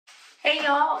Hey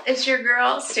y'all, it's your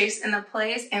girl Stace in the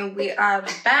place, and we are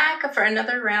back for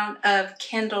another round of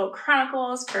Candle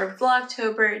Chronicles for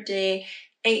Vlogtober day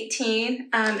 18.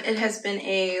 It has been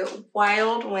a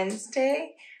wild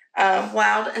Wednesday.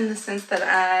 Wild in the sense that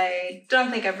I don't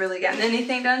think I've really gotten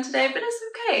anything done today, but it's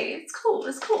okay. It's cool.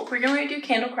 It's cool. We're going to do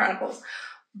Candle Chronicles.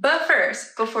 But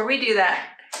first, before we do that,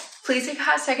 please take a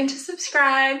hot second to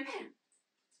subscribe.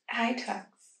 Hi, Tux.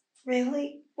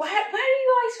 Really? Why do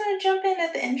you always want to jump in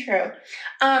at the intro?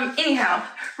 Anyhow,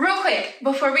 real quick,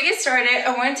 before we get started,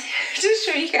 I want to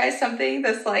show you guys something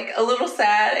that's like a little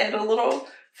sad and a little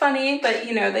funny, but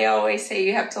you know, they always say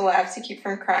you have to laugh to keep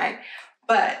from crying.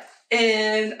 But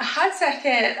in a hot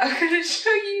second, I'm going to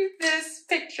show you this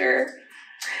picture.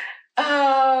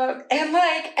 And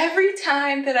like every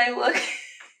time that I look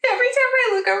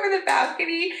over the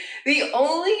balcony, the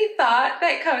only thought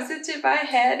that comes into my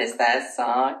head is that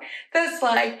song that's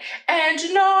like, and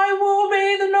tonight will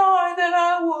be the night that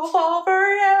I will fall for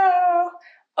you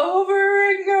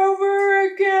over and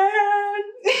over again.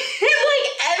 Like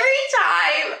every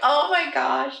time. Oh my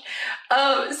gosh.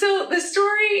 So the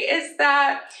story is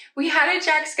that we had a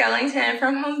Jack Skellington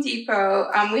from Home Depot.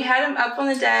 We had him up on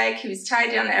the deck. He was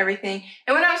tied down to everything.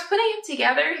 And when I was putting him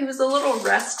together, he was a little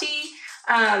rusty.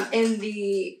 In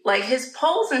the, like his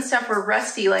poles and stuff were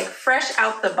rusty, like fresh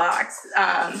out the box.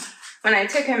 When I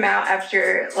took him out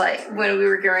after, like, when we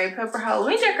were getting ready for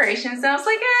Halloween decorations, and I was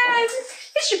like,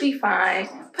 it should be fine.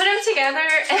 Put him together,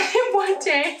 and then one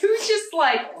day, it was just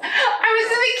like, I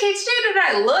was in the kitchen, and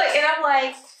I look, and I'm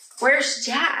like, where's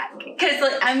Jack? Because,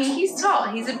 like, I mean, he's tall.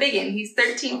 He's a biggin. He's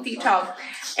 13 feet tall.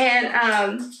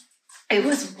 And it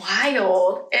was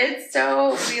wild. And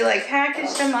so we, like,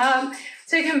 packaged him up,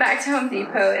 took him back to Home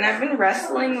Depot, and I've been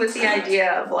wrestling with the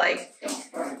idea of like,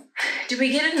 do we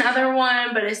get another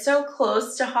one? But it's so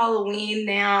close to Halloween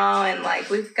now, and like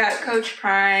we've got Coach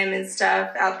Prime and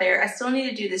stuff out there. I still need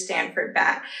to do the Stanford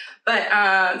bat. But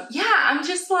yeah, I'm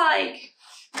just like,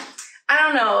 I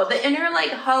don't know, the inner like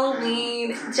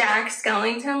Halloween Jack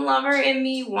Skellington lover in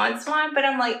me wants one, but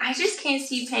I'm like, I just can't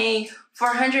see paying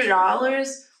 $400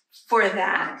 for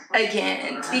that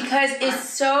again, because it's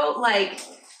so like,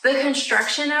 the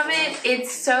construction of it,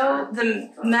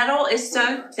 the metal is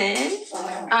so thin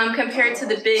compared to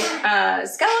the big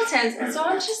skeletons. And so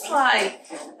I'm just like,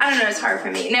 I don't know, it's hard for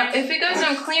me. Now, if it goes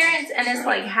on clearance and it's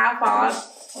like half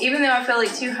off, even though I feel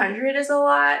like 200 is a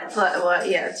lot, but well,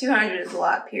 yeah, 200 is a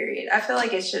lot, period. I feel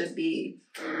like it should be,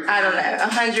 I don't know,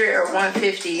 100 or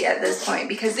 150 at this point,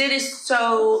 because it is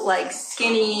so like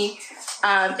skinny.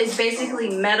 It's basically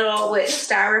metal with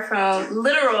styrofoam,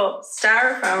 literal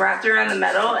styrofoam wrapped around the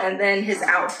metal, and then his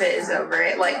outfit is over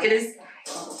it. Like it's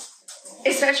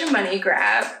such a money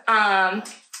grab.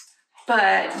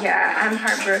 But yeah, I'm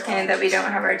heartbroken that we don't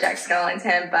have our Jack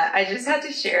Skellington, but I just had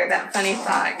to share that funny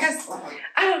thought, because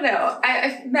I don't know.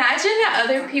 I imagine that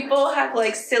other people have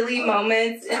like silly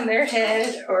moments in their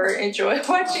head or enjoy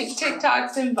watching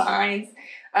TikToks and Vines,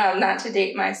 not to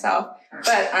date myself.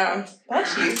 But,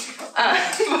 bless you.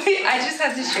 I just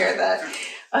had to share that.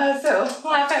 So,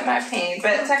 laugh at my pain.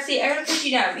 But, Tuxie, I gotta put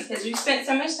you down because we spent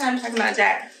so much time talking about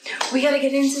Jack. We gotta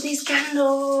get into these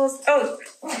candles. Oh,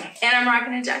 and I'm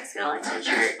rocking a Jack Skellington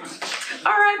shirt.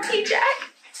 R.I.P.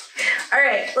 Jack. All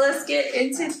right, let's get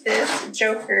into this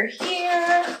Joker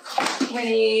here.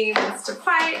 Winnie wants to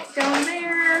fight down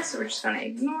there, so we're just gonna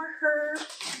ignore her.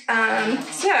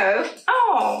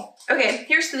 Okay,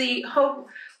 here's the Hope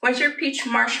Winter Peach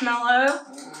Marshmallow.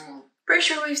 Pretty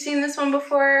sure we've seen this one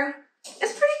before.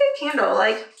 It's a pretty good candle.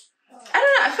 Like, I don't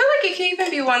know. I feel like it could even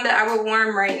be one that I would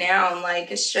warm right now. And like,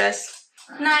 it's just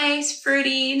nice,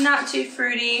 fruity, not too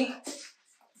fruity.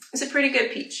 It's a pretty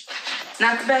good peach.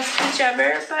 Not the best peach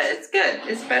ever, but it's good.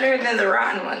 It's better than the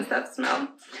rotten ones that smell.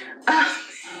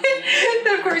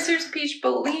 Then of course, there's Peach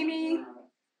Bellini.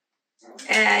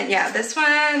 And yeah, this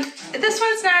one's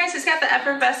nice. It's got the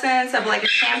effervescence of like a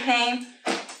champagne.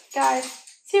 Guys,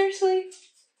 seriously,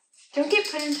 don't get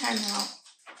put in timeout.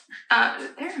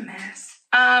 They're a mess.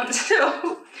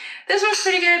 So this one's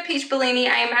pretty good, Peach Bellini.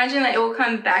 I imagine that it will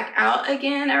come back out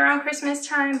again around Christmas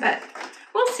time, but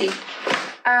we'll see.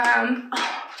 And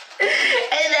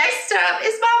next up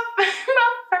is my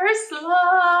first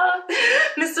love,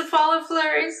 Mr. Fall of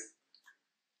Flowers.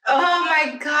 Oh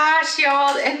my gosh,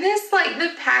 y'all. And this, like,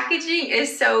 the packaging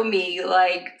is so me.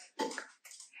 Like,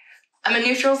 I'm a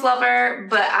neutrals lover,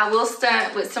 but I will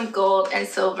stunt with some gold and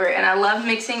silver. And I love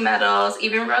mixing metals,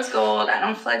 even rose gold. I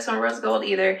don't flex on rose gold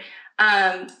either.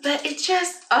 But it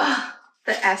just,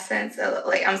 the essence of,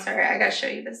 like, I'm sorry, I gotta show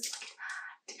you this.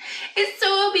 It's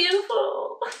so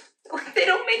beautiful. Like, they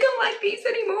don't make them like these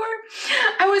anymore.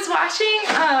 I was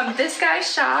watching this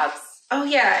guy's shops Oh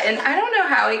yeah, and I don't know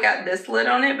how he got this lid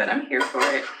on it, but I'm here for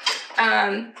it.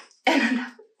 And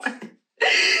another one.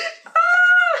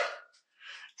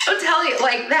 I'll tell you,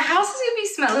 like, the house is gonna be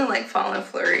smelling like fallen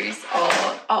flurries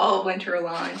all winter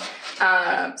long.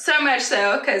 So much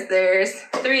so because there's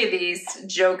 3 of these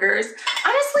jokers.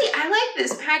 Honestly, I like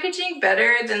this packaging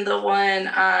better than the one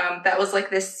that was like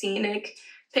this scenic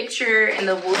picture in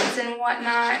the woods and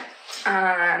whatnot.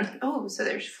 Oh, so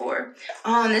there's 4.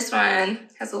 Oh, and this one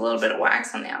has a little bit of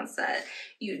wax on the outside.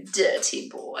 You dirty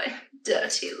boy,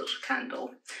 dirty little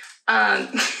candle.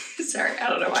 Sorry, I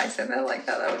don't know why I said that like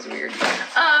that. That was weird.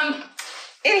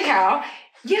 Anyhow,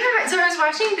 yeah, so I was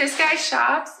watching this guy's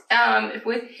shops,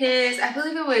 with his, I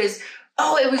believe it was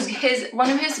one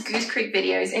of his Goose Creek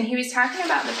videos, and he was talking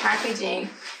about the packaging,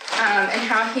 and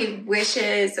how he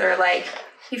wishes, or like,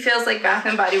 he feels like Bath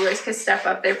and Body Works could step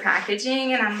up their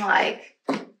packaging, and I'm like,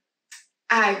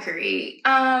 I agree.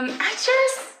 I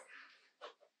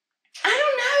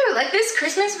don't know, like this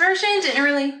Christmas version didn't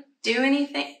really do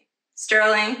anything.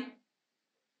 Sterling.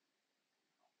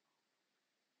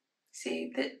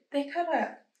 See, they cut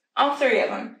up. All 3 of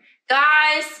them.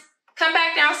 Guys, come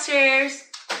back downstairs.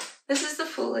 This is the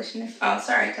foolishness. Oh,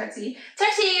 sorry, Tuxie.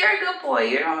 Tuxie, you're a good boy.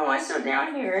 You're the only one still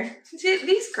down here. See,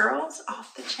 these girls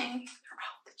off the chain. They're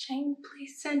off the chain.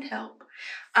 Please send help.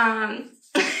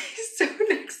 So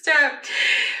next up,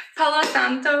 Palo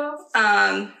Santo.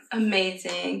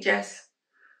 Amazing. Just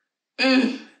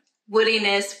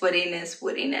woodiness, woodiness,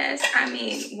 woodiness. I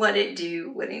mean, what it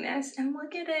do, woodiness. And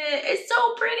look at it. It's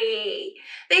so pretty.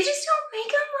 They just don't make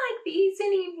them like these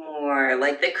anymore.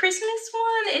 Like the Christmas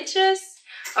one, it just...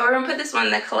 Oh, we're gonna put this one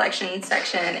in the collection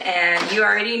section, and you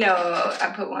already know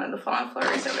I put one of the fallen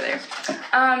flurries over there.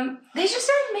 They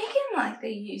just aren't making like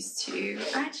they used to.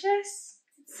 It's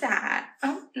sad.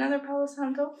 Oh, another Palo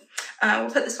Santo. We'll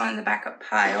put this one in the backup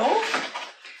pile,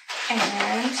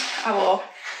 and I will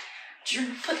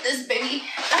put this baby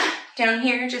down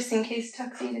here just in case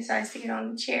Tuxie decides to get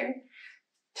on the chair.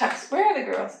 Tux, where are the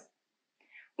girls?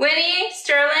 Winnie,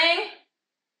 Sterling.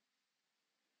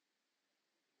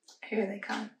 Here they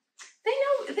come. They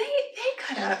know, they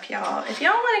cut up, y'all. If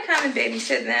y'all want to come and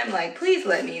babysit them, like, please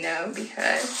let me know,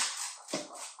 because,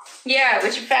 yeah,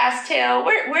 with your fast tail,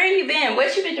 where you been?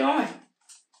 What you been doing?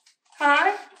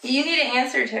 Huh? You need to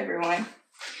answer to everyone.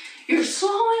 You're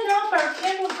slowing up our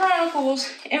Candle Chronicles,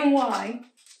 and why?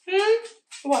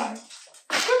 Why?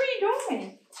 What are you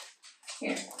doing?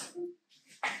 Here.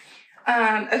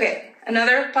 Okay,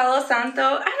 another Palo Santo.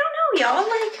 I don't know, y'all,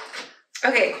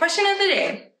 like, okay, question of the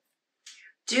day.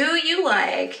 Do you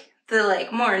like the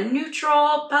more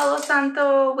neutral Palo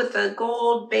Santo with the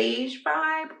gold beige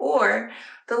vibe, or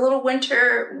the little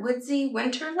woodsy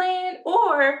winterland,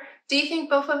 or do you think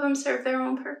both of them serve their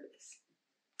own purpose?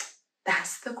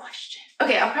 That's the question.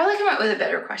 Okay, I'll probably come up with a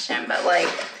better question, but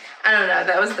I don't know.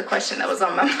 That was the question that was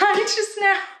on my mind just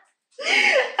now.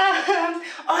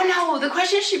 Oh no, the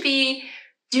question should be,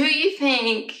 do you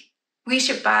think we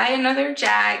should buy another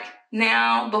Jack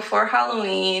now before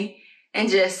Halloween and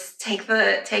just take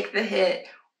the hit,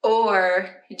 or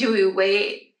do we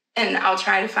wait and I'll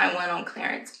try to find one on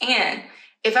clearance? And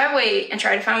if I wait and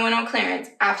try to find one on clearance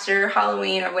after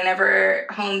Halloween or whenever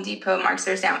Home Depot marks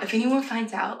theirs down, if anyone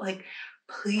finds out,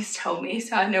 please tell me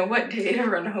so I know what day to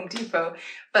run to Home Depot.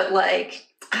 But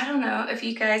I don't know if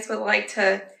you guys would like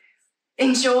to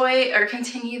enjoy or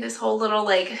continue this whole little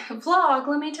vlog,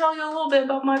 let me tell you a little bit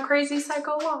about my crazy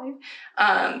psycho life,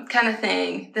 kind of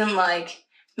thing, then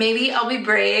maybe I'll be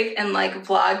brave and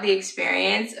vlog the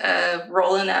experience of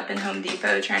rolling up in Home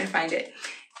Depot trying to find it.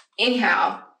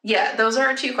 Anyhow, yeah, those are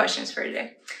our 2 questions for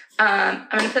today. I'm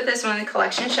gonna put this one in the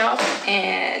collection shelf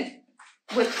and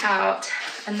whip out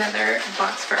another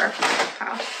box for our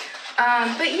pile.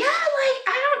 But yeah,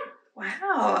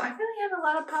 wow, I really have a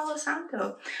lot of Palo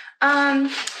Santo. I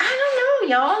don't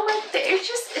know, y'all,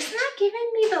 it's not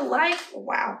giving me the life,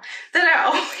 wow, that I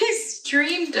always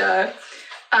dreamed of.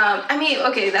 I mean,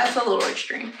 okay, that's a little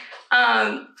extreme. I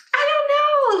don't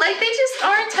know, they just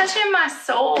aren't touching my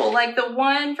soul. The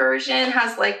one version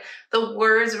has the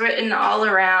words written all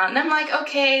around, and I'm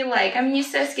okay, I'm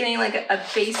used to us getting a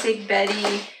basic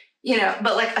Betty,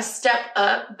 but a step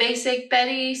up basic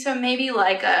Betty. So maybe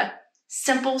a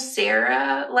Simple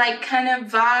Sarah, kind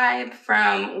of vibe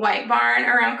from White Barn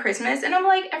around Christmas. And I'm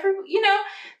wow.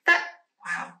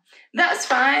 That's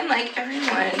fine,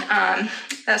 everyone.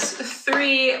 That's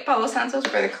 3 Palo Santos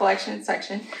for the collection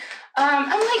section.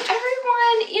 I'm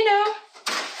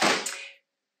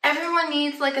everyone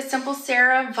needs a Simple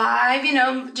Sarah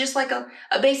vibe, just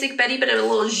a basic Betty, but a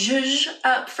little zhuzh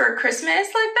up for Christmas.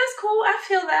 That's cool, I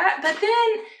feel that. But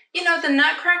then you know, the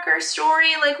Nutcracker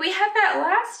story, like we had that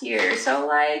last year. So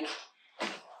like,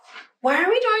 why are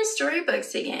we doing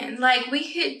storybooks again? Like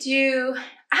we could do,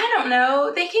 I don't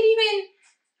know, they could even,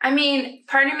 I mean,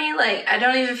 pardon me, like I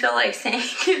don't even feel like saying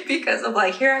it because of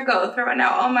like, here I go throwing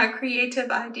out all my creative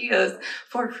ideas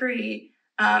for free.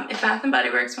 If Bath and Body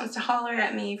Works wants to holler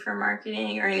at me for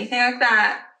marketing or anything like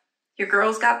that, your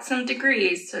girl's got some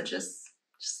degrees, so just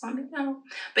let me know.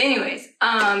 But anyways,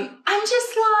 I'm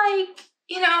just like,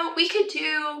 you know, we could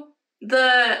do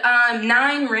the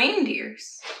 9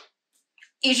 reindeers.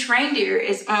 Each reindeer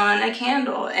is on a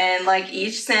candle, and like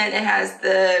each scent, it has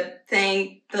the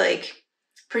thing like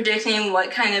predicting what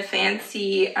kind of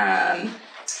fancy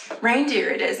reindeer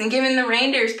it is, and giving the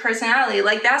reindeer's personality.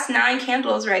 Like that's 9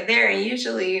 candles right there. And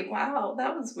usually, wow,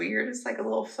 that was weird. It's like a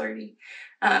little flirty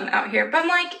out here. But I'm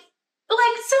like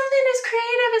something as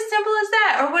creative as simple as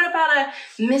that. Or what about a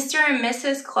Mr. and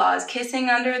Mrs. Claus kissing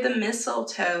under the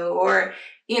mistletoe? Or,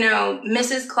 you know,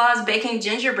 Mrs. Claus baking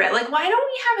gingerbread. Like, why don't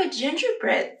we have a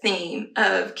gingerbread theme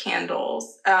of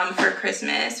candles for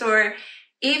Christmas? Or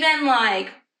even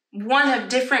like one of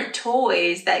different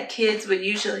toys that kids would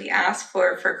usually ask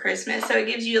for Christmas. So it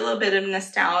gives you a little bit of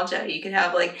nostalgia. You could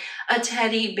have like a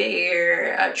teddy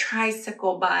bear, a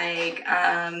tricycle bike,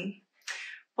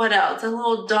 what else? A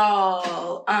little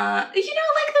doll. You know,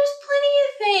 like there's plenty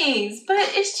of things, but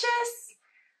it's just,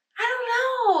 I don't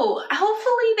know.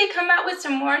 Hopefully they come out with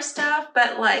some more stuff,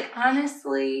 but like,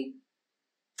 honestly,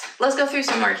 let's go through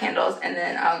some more candles and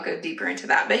then I'll go deeper into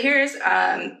that. But here's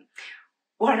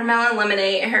watermelon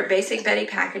lemonade in her Basic Betty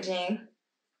packaging.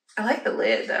 I like the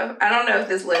lid though. I don't know if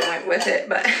this lid went with it,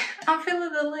 but I'm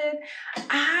feeling the lid.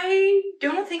 I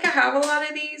don't think I have a lot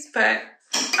of these, but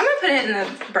I'm gonna put it in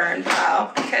the burn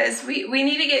pile because we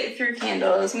need to get through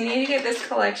candles. We need to get this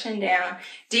collection down.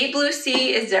 Deep Blue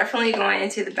Sea is definitely going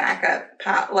into the backup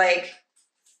pile. Like,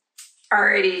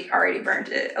 already burned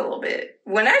it a little bit.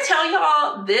 When I tell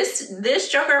y'all this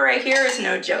joker right here is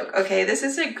no joke. Okay, this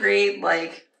is a great,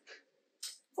 like,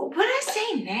 what did I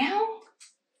say now?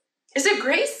 It's a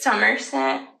great summer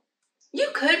scent. You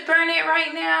could burn it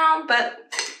right now,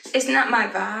 but it's not my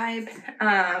vibe.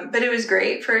 But it was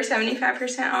great for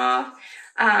 75% off.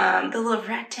 The little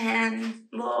rattan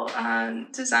little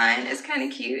design is kind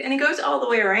of cute, and it goes all the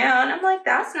way around. I'm like,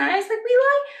 that's nice. Like we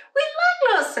like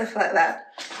little stuff like that.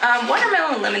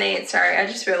 Watermelon lemonade. Sorry, I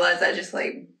just realized I just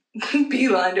like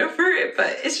beelined over it,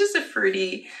 but it's just a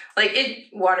fruity, like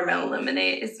watermelon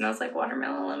lemonade. It smells like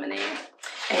watermelon lemonade.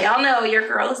 And y'all know your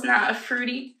girl is not a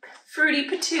fruity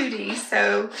patootie,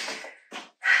 so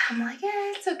I'm like,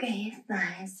 yeah, it's okay. It's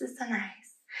nice. It's so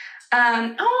nice.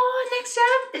 Oh, next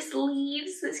up is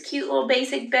Leaves. This cute little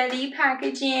Basic Betty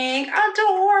packaging.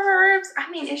 Adorbs. I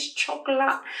mean, it's chocolate.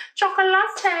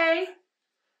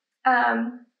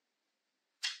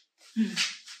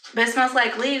 But it smells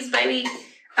like leaves, baby.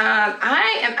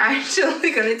 I am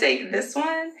actually going to take this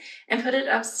one and put it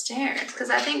upstairs because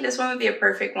I think this one would be a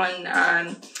perfect one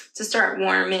to start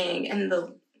warming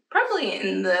probably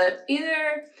in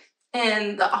either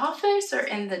in the office or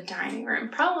in the dining room.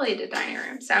 Probably the dining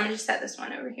room. So I'm going to just set this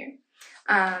one over here.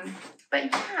 But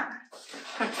yeah,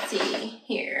 let's see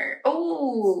here.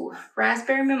 Oh,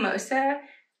 raspberry mimosa.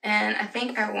 And I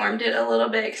think I warmed it a little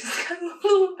bit because it's got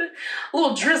a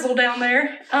little drizzle down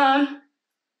there.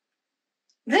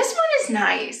 This one is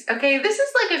nice. Okay, this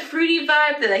is like a fruity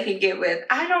vibe that I could get with.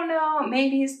 I don't know.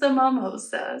 Maybe it's the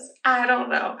mimosas. I don't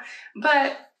know.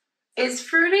 But it's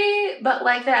fruity, but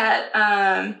like that,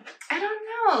 I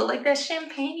don't know, like that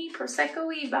champagne-y,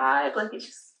 prosecco-y vibe. Like it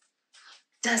just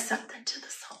does something to the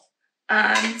soul.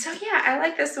 So yeah, I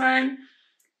like this one.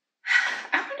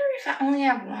 I wonder if I only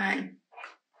have one.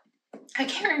 I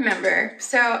can't remember.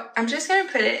 So I'm just going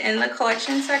to put it in the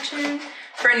collection section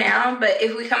for now. But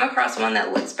if we come across one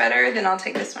that looks better, then I'll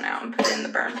take this one out and put it in the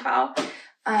burn pile.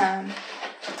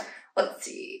 Let's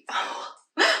see. Oh,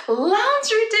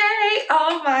 laundry day.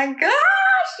 Oh my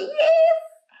gosh. Yes.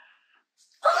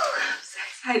 Oh, I'm so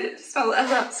excited to smell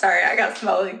it. Sorry, I got to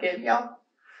smell it again, y'all.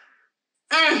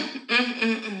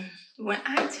 When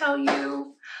I tell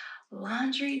you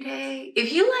laundry day,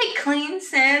 if you like clean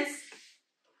scents,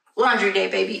 laundry day,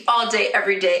 baby, all day,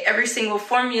 every single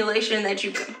formulation that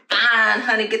you can find,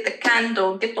 honey. Get the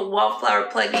candle, get the wallflower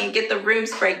plug-in, get the room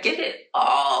spray, get it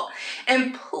all.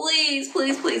 And please,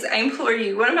 please, please, I implore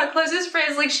you, one of my closest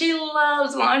friends, like she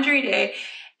loves laundry day.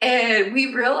 And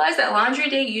we realized that laundry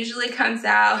day usually comes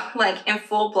out like in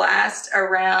full blast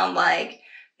around like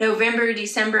November,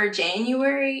 December,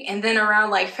 January, and then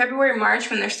around like February, March,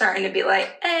 when they're starting to be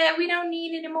like, we don't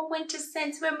need any more winter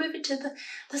scents. We're moving to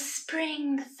the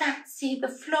spring, the fancy, the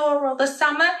floral, the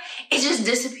summer. It just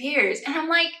disappears. And I'm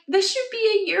like, this should be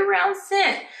a year-round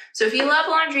scent. So if you love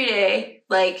Laundry Day,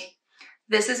 like,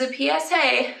 this is a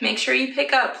PSA. Make sure you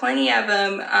pick up plenty of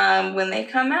them when they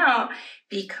come out,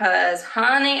 because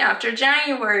honey, after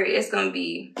January, it's gonna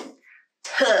be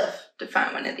tough to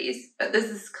find one of these. But this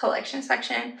is collection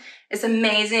section. It's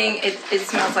amazing. It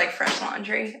smells like fresh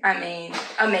laundry. I mean,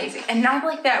 amazing. And not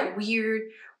like that weird,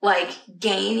 like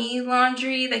gainy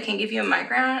laundry that can give you a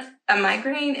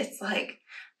migraine. It's like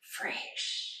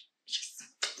fresh. Just,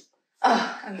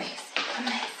 oh, amazing,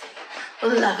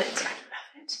 amazing. Love it.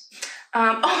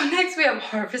 Oh, next we have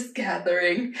Harvest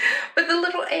Gathering with the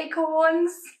little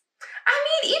acorns.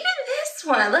 I mean, even this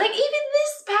one, like, even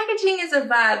this packaging is a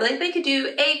vibe. Like, they could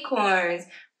do acorns,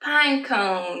 pine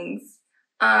cones,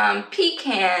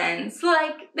 pecans.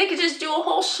 Like, they could just do a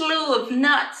whole slew of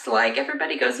nuts. Like,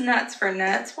 everybody goes nuts for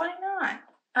nuts. Why not?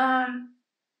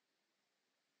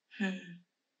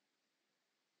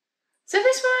 So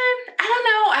this one, I don't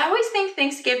know. I always think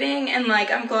Thanksgiving, and,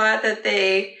 like, I'm glad that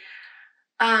they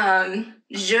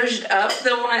zhuzhed up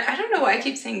the one. I don't know why I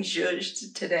keep saying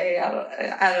zhuzhed today. I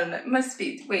don't know. It must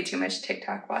be way too much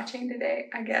TikTok watching today,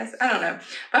 I guess. I don't know.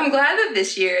 But I'm glad that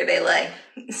this year they like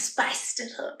spiced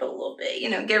it up a little bit, you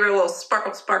know, gave her a little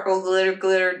sparkle, sparkle, glitter,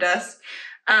 glitter, dust.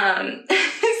 So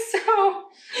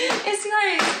it's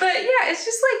nice. But yeah, it's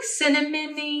just like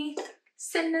cinnamony,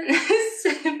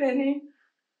 cinnamony.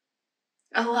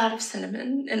 A lot of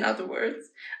cinnamon, in other words.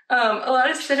 A lot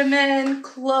of cinnamon,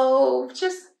 clove,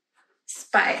 just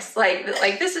spice. Like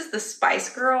this is the spice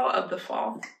girl of the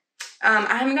fall.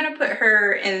 I'm gonna put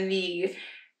her in the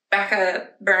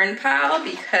backup burn pile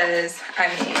because, I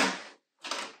mean,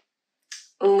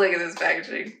 look at this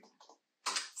packaging.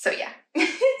 So yeah.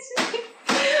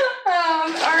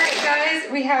 All right, guys,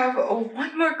 we have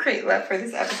one more crate left for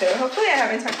this episode. Hopefully I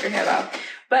haven't talked your head off.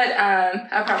 But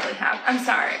I probably have. I'm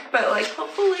sorry. But like,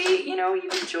 hopefully, you know, you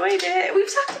enjoyed it.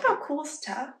 We've talked about cool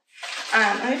stuff.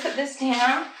 Let me put this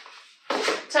down.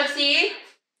 Tupsy,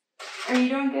 are you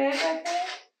doing good back there?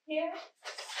 Yeah?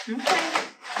 Okay.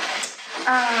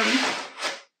 I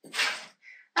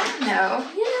don't know.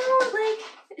 You know, like,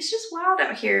 it's just wild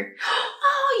out here.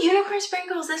 Oh, unicorn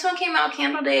sprinkles. This one came out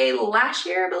Candle Day last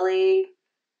year, I believe.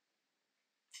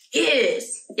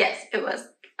 Yes, it was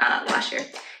last year.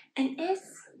 And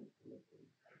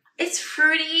it's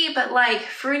fruity, but like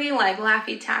fruity like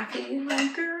Laffy Taffy.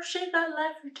 Like, girl, she got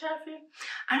Laffy Taffy.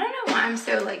 I don't know why I'm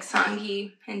so like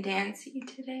songy and dancey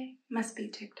today. Must be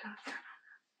TikTok. I don't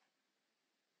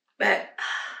know. But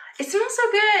it smells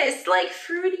so good. It's like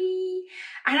fruity.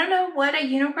 I don't know what a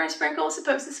unicorn sprinkle is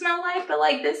supposed to smell like, but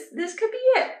like this could be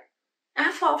it.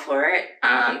 I fall for it.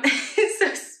 It's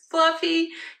so fluffy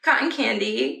cotton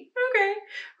candy. Okay.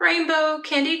 Rainbow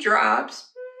candy drops.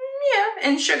 Yeah,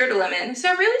 and sugared lemon. So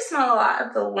I really smell a lot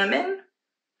of the lemon,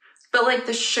 but like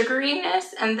the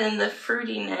sugariness and then the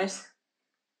fruitiness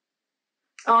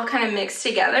all kind of mixed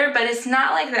together, but it's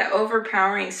not like that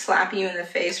overpowering slap you in the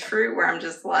face fruit where I'm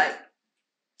just like,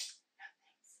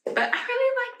 but I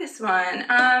really like this one.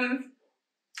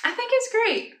 I think it's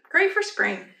great for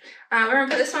spring. We're gonna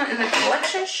put this one in the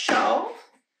collection shelf.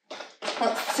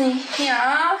 Let's see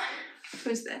here.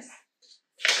 Who's this?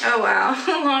 Oh wow,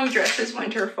 long dresses,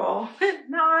 winter, fall.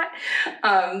 Not.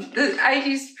 I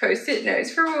used Post-it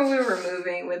notes for when we were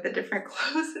moving with the different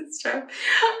clothes and stuff.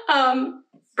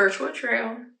 Birchwood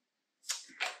Trail.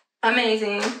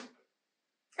 Amazing.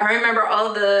 I remember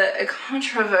all the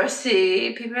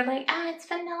controversy. People are like, it's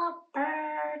vanilla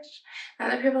birch.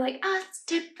 And other people are like, it's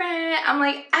different. I'm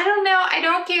like, I don't know. I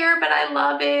don't care, but I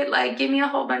love it. Like, give me a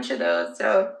whole bunch of those.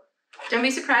 So don't be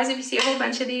surprised if you see a whole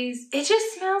bunch of these. It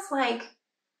just smells like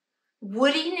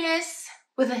woodiness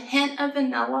with a hint of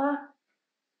vanilla.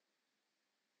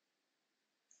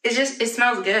 It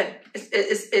smells good.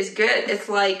 It's good. It's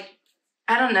like,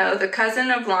 I don't know, the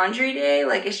cousin of Laundry Day.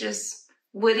 Like, it's just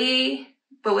woody,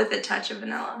 but with a touch of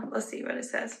vanilla. Let's see what it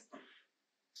says.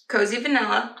 Cozy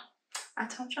vanilla. I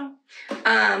told y'all.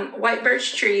 White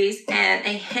birch trees and a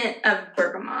hint of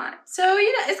bergamot. So,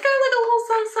 you know, it's got like a little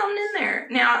something in there.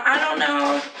 Now, I don't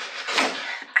know.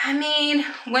 I mean,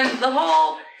 when the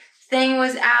whole thing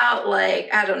was out, like,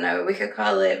 I don't know, we could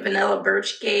call it Vanilla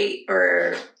Birch Gate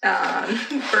or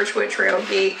Birchwood Trail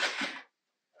Gate.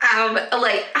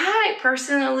 Like, I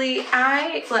personally,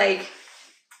 like,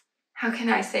 how can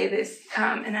I say this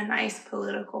in a nice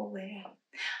political way?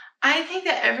 I think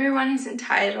that everyone is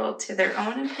entitled to their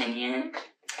own opinion.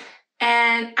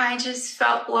 And I just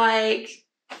felt like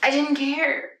I didn't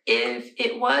care if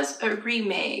it was a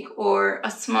remake or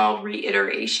a small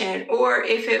reiteration or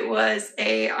if it was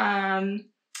a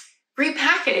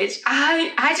repackage.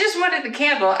 I just wanted the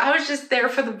candle. I was just there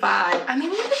for the vibe. I mean,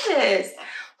 look at this.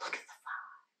 Look at the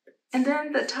vibe. And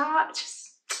then the top,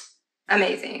 just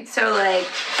amazing. So like,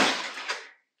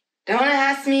 don't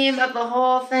ask me about the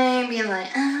whole thing being like,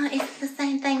 oh, it's the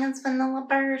same thing as Vanilla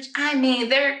Birch. I mean,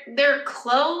 they're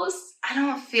close. I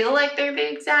don't feel like they're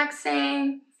the exact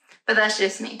same, but that's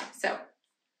just me. So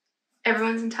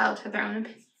everyone's entitled to their own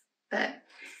opinion. But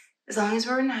as long as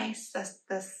we're nice,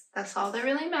 that's all that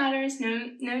really matters. No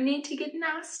need to get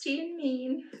nasty and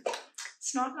mean.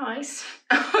 It's not nice.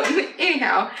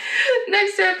 Anyhow,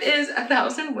 next up is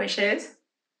 1,000 Wishes.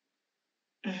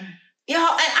 Y'all,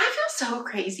 and I feel so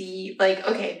crazy. Like,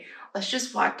 okay, let's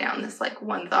just walk down this like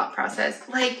one thought process.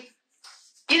 Like,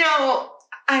 you know,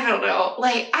 I don't know.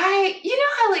 Like, you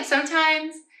know how like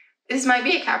sometimes this might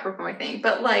be a Capricorn thing,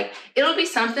 but like it'll be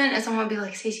something and someone will be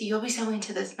like, Stacey, you'll be so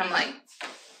into this. And I'm like,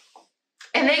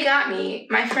 and they got me.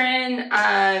 My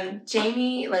friend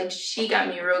Jamie, like she got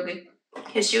me real good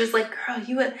because she was like, girl,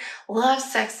 you would love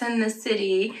Sex and the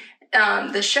City,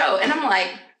 the show. And I'm like,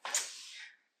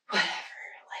 whatever.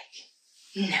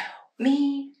 No.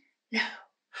 Me? No.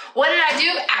 What did I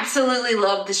do? Absolutely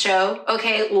loved the show.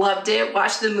 Okay, loved it.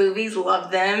 Watched the movies,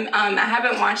 loved them. I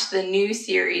haven't watched the new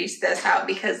series that's out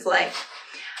because, like,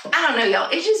 I don't know,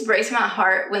 y'all. It just breaks my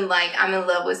heart when, like, I'm in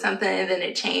love with something and then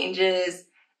it changes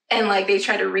and, like, they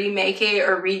try to remake it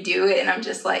or redo it and I'm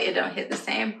just like, it don't hit the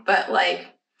same. But, like,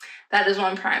 that is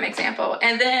one prime example.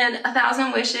 And then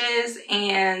 1,000 Wishes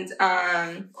and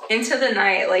Into the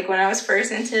Night. Like when I was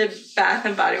first into Bath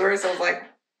and Body Works, I was like,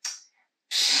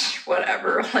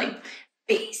 whatever, like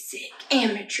basic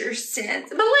amateur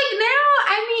sense. But like now,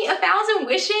 I mean, 1,000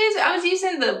 Wishes. I was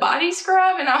using the body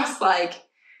scrub and I was like,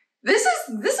 this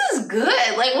is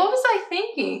good. Like, what was I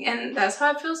thinking? And that's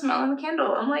how I feel smelling the candle.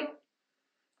 I'm like,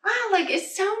 wow, like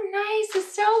it's so nice.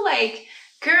 It's so like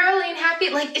girly and happy.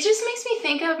 Like, it just makes me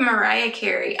think of Mariah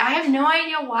Carey. I have no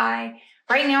idea why.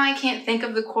 Right now, I can't think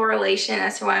of the correlation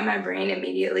as to why my brain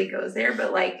immediately goes there.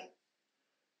 But, like,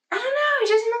 I don't know. It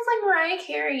just smells like Mariah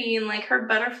Carey and, like, her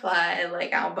Butterfly,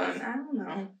 like, album. I don't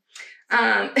know.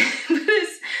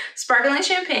 This sparkling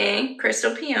champagne,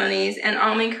 crystal peonies, and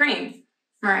almond cream.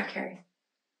 Mariah Carey.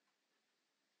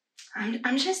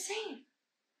 I'm just saying.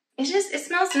 It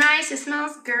smells nice, it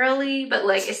smells girly, but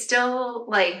like it's still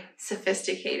like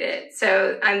sophisticated.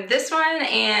 So this one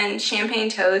and Champagne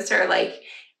Toast are like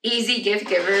easy gift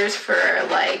givers for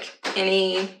like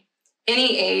any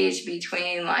age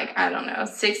between like, I don't know,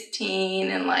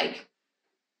 16 and like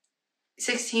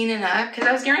 16 and up. Cause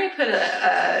I was going to put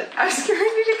I was going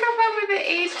to come up with an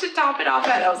age to top it off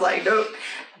at. I was like, nope,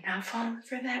 not falling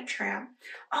for that trap.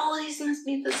 All these must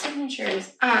be the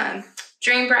signatures.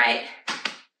 Dream Bright.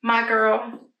 My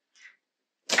girl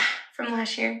from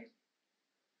last year.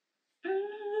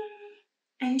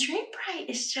 And Dream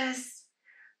Bright is just,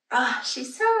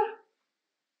 she's so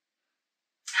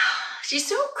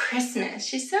Christmas.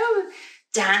 She's so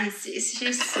dancey.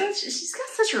 She's got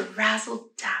such a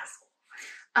razzle dazzle.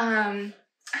 I don't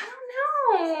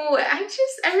know. I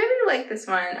really like this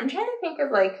one. I'm trying to think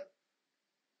of like,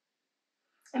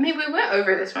 I mean, we went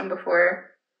over this one before.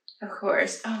 Of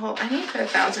course. Oh, I need to put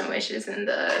 1,000 Wishes in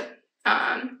the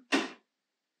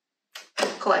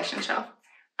collection shelf.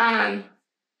 I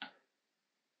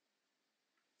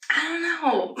don't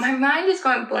know. My mind is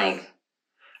going blank.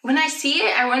 When I see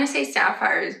it, I want to say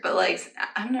sapphires, but like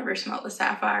I've never smelled the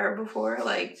sapphire before.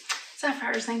 Like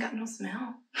sapphires ain't got no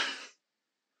smell.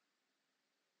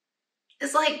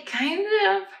 It's like kind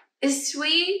of, it's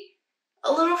sweet,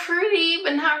 a little fruity,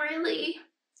 but not really.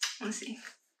 Let's see.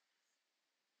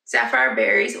 Sapphire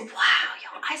berries. Wow,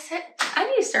 y'all. I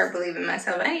need to start believing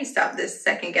myself. I need to stop this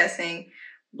second guessing,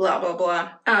 blah, blah,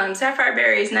 blah. Sapphire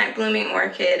berries, night blooming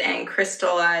orchid, and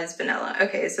crystallized vanilla.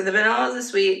 Okay, so the vanilla is the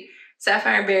sweet.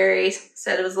 Sapphire berries,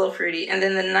 said it was a little fruity. And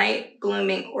then the night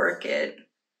blooming orchid.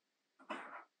 I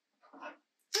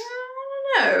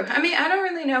don't know. I mean, I don't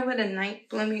really know what a night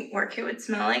blooming orchid would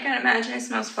smell like. I'd imagine it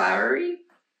smells flowery.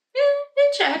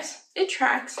 It checks. It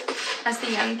tracks, as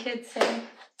the young kids say.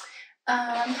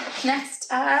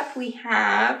 Next up, we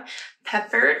have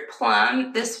Peppered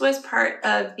Plum. This was part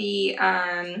of the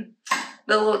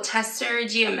little tester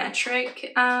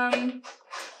geometric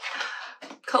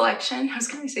collection. I was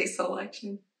going to say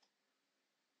selection.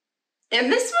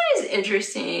 And this one is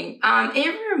interesting.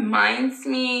 It reminds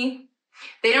me,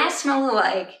 they don't smell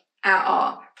alike at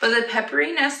all, but the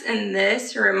pepperiness in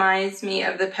this reminds me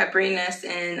of the pepperiness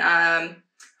in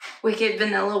Wicked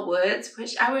Vanilla Woods,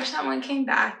 which I wish that one came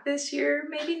back this year,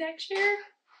 maybe next year.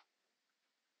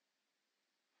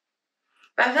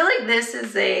 But I feel like this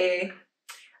is I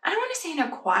don't want to say an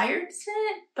acquired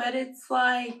scent, but it's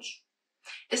like,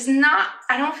 it's not,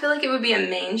 I don't feel like it would be a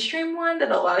mainstream one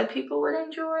that a lot of people would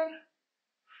enjoy.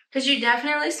 Because you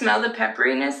definitely smell the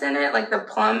pepperiness in it. Like the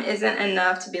plum isn't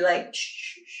enough to be like, shh,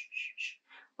 shh, shh, shh.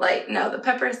 Like, no, the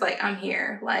pepper is like, I'm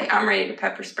here. Like, I'm ready to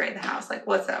pepper spray the house. Like,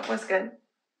 what's up? What's good?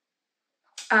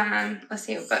 Let's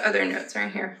see what other notes are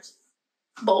in here.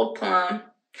 Bold plum.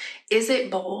 Is it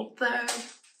bold though?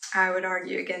 I would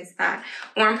argue against that.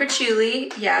 Warm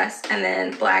patchouli, yes. And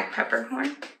then black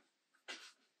peppercorn.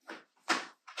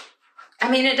 I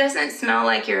mean, it doesn't smell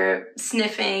like you're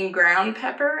sniffing ground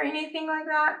pepper or anything like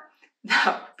that.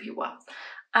 That would be wild.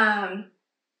 I don't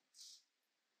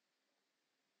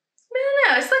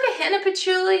know. It's like a hint of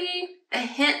patchouli, a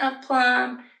hint of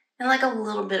plum, and like a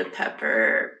little bit of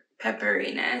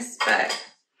pepperiness. But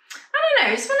I don't know.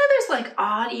 It's one of those like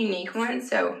odd, unique ones.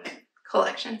 So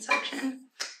collection section.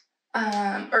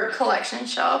 Or collection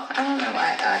shelf. I don't know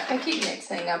why. I keep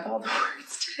mixing up all the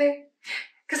words today.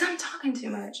 Because I'm talking too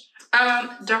much.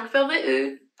 Dark Velvet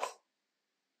Oud.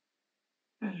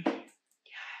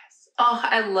 Yes. Oh,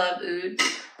 I love oud.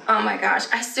 Oh my gosh.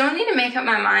 I still need to make up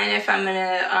my mind if I'm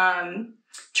gonna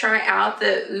try out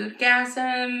the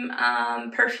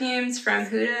Oudgasm perfumes from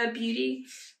Huda Beauty.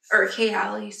 Or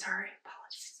Kayali, sorry,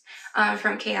 apologies.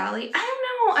 From Kayali. I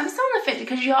don't know. I'm still on the fence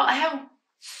because y'all, I have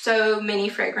so many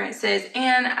fragrances.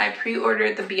 And I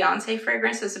pre-ordered the Beyonce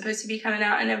fragrance that's supposed to be coming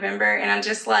out in November. And I'm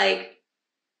just like,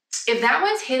 if that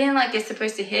one's hitting like it's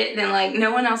supposed to hit, then like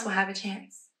no one else will have a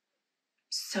chance.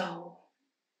 So,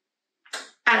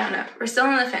 I don't know. We're still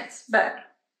on the fence, but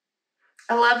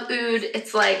I love oud.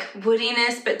 It's like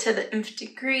woodiness, but to the nth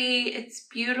degree. It's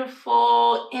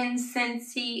beautiful,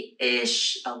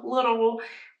 incensey-ish, a little,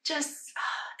 just,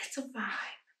 it's a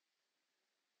vibe.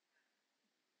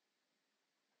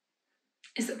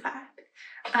 It's a vibe.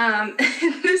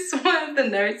 This one, the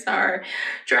notes are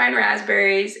dried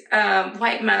raspberries,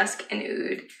 white musk,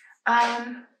 and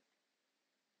oud.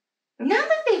 Now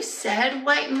that they've said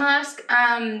white musk,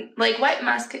 like white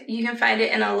musk, you can find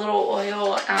it in a little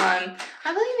oil. I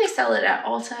believe they sell it at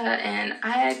Ulta, and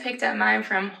I picked up mine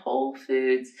from Whole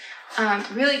Foods.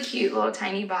 Really cute little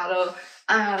tiny bottle.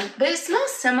 But it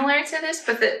smells similar to this,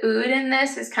 but the oud in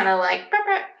this is kind of like,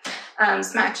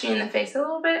 smacks you in the face a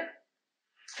little bit.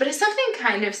 But it's something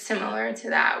kind of similar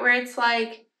to that, where it's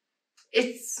like,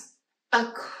 it's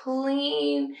a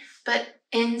clean but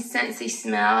incensey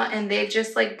smell, and they've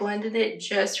just like blended it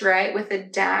just right with a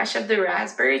dash of the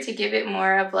raspberry to give it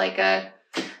more of like a,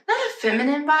 not a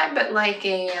feminine vibe, but like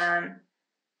a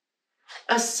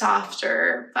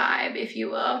softer vibe, if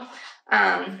you will.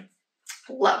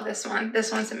 Love this one.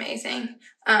 This one's amazing.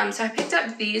 So I picked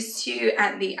up these two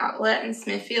at the outlet in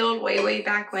Smithfield way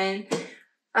back when.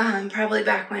 Probably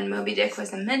back when Moby Dick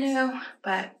was a minnow,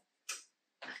 but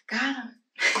I got them.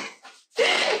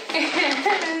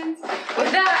 And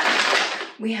with that,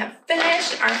 we have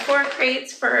finished our 4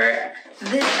 crates for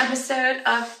this episode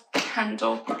of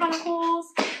Candle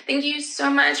Chronicles. Thank you so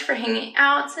much for hanging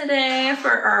out today for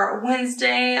our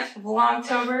Wednesday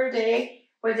Vlogtober day.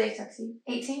 What day, Tuxie?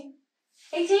 18?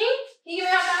 18? Can you give me a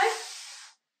high five?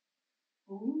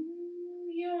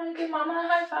 Ooh, you want to give Mama a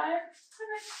high five?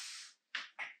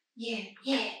 Okay.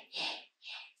 Yeah.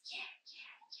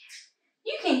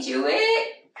 You can do it.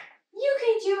 You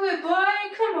can do it, boy.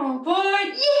 Come on, boy.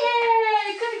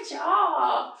 Yeah, good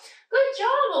job. Good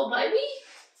job, little baby.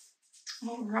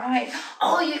 All right.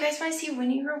 Oh, you guys want to see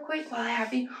Winnie real quick while I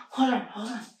have you? Hold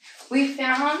on. We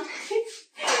found,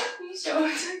 you show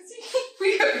us.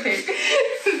 Okay.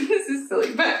 This is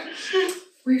silly, but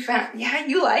we found, yeah,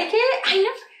 you like it? I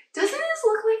know. Doesn't this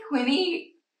look like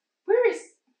Winnie? Where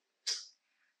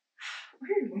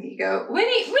did Winnie go?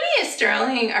 Winnie and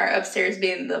Sterling are upstairs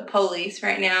being the police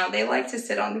right now. They like to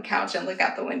sit on the couch and look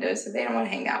out the window, so they don't want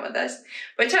to hang out with us.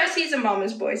 But Tysie's a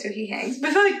mama's boy, so he hangs.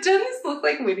 But like, doesn't this look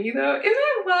like Winnie though? Isn't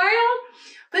that wild?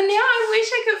 But now I wish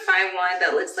I could find one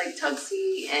that looks like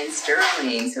Tuxie and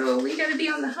Sterling, so we gotta be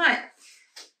on the hunt.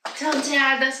 Tell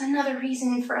Dad that's another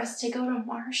reason for us to go to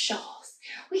Marshall's.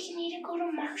 We need to go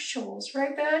to Marshall's,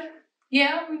 right, Bud?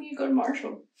 Yeah, we need to go to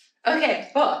Marshall. Okay,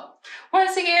 well,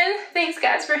 once again, thanks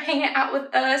guys for hanging out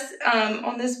with us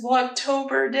on this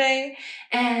Vlogtober day,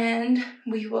 and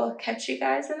we will catch you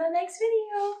guys in the next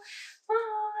video.